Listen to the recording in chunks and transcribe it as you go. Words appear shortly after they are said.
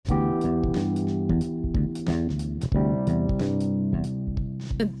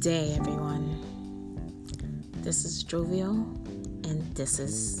Good day, everyone. This is Jovial, and this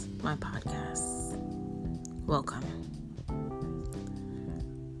is my podcast. Welcome.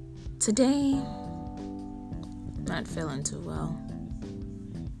 Today, not feeling too well.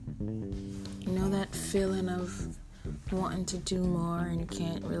 You know that feeling of wanting to do more and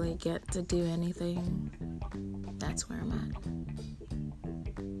can't really get to do anything? That's where I'm at.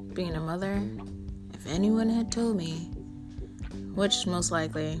 Being a mother, if anyone had told me, which most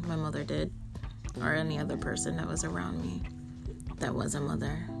likely my mother did, or any other person that was around me that was a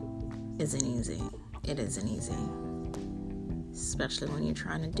mother, isn't easy. It isn't easy. Especially when you're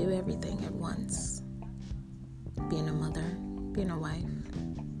trying to do everything at once. Being a mother, being a wife.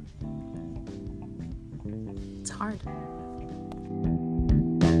 It's hard.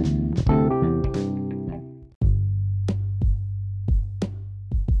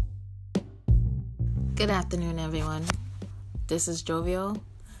 Good afternoon, everyone. This is Jovial,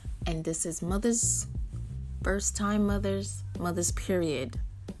 and this is First Time Mothers Period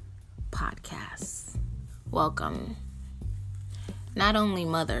podcast. Welcome. Not only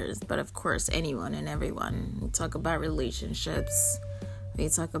mothers, but of course anyone and everyone. We talk about relationships. We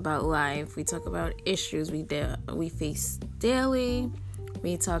talk about life. We talk about issues we face daily.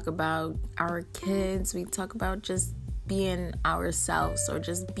 We talk about our kids. We talk about just being ourselves or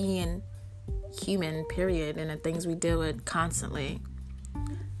just being human, period, and the things we deal with constantly.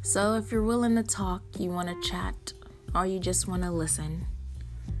 So if you're willing to talk, you want to chat, or you just want to listen,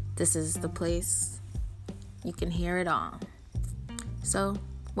 this is the place. You can hear it all. So,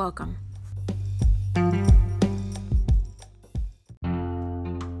 welcome.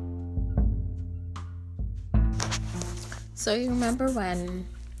 So you remember when,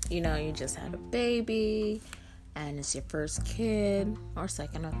 you just had a baby, and it's your first kid, or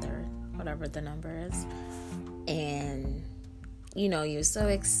second or third, whatever the number is, and you're so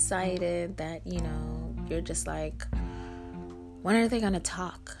excited that you're just like, when are they gonna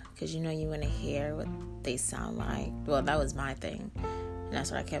talk? Because you want to hear what they sound like. Well, that was my thing, and that's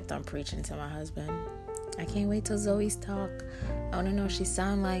what I kept on preaching to my husband. I can't wait till Zoe's talk. I want to know if she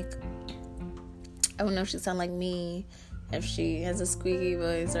sound like me, if she has a squeaky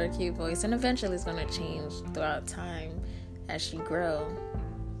voice or a cute voice, and eventually it's gonna change throughout time as she grows.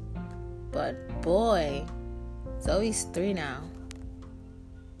 But boy, Zoe's 3 now.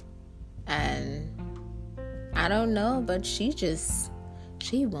 And I don't know, but she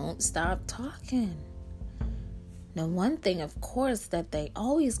won't stop talking. Now, one thing, of course, that they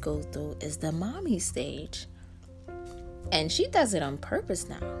always go through is the mommy stage. And she does it on purpose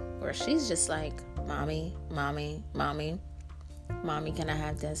now, where she's just like, Mommy, Mommy, Mommy. Mommy, can I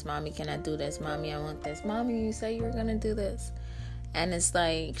have this? Mommy, can I do this? Mommy, I want this. Mommy, you say you were going to do this. And it's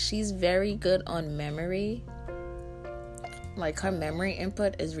like, she's very good on memory. Like, her memory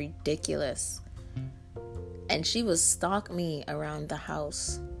input is ridiculous. And she will stalk me around the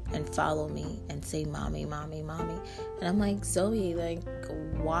house and follow me and say, Mommy, Mommy, Mommy. And I'm like, Zoe, like,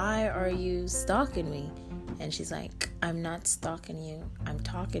 why are you stalking me? And she's like, I'm not stalking you. I'm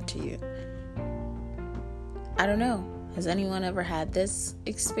talking to you. I don't know. Has anyone ever had this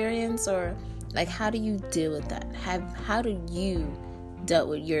experience? Or, like, how do you deal with that? How do you dealt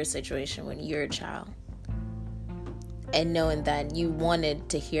with your situation when you're a child? And knowing that you wanted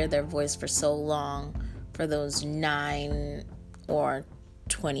to hear their voice for so long, for those 9 or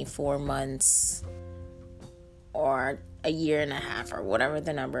 24 months or a year and a half or whatever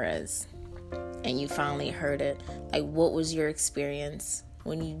the number is, and you finally heard it. Like, what was your experience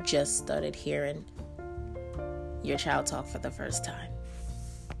when you just started hearing your child talk for the first time?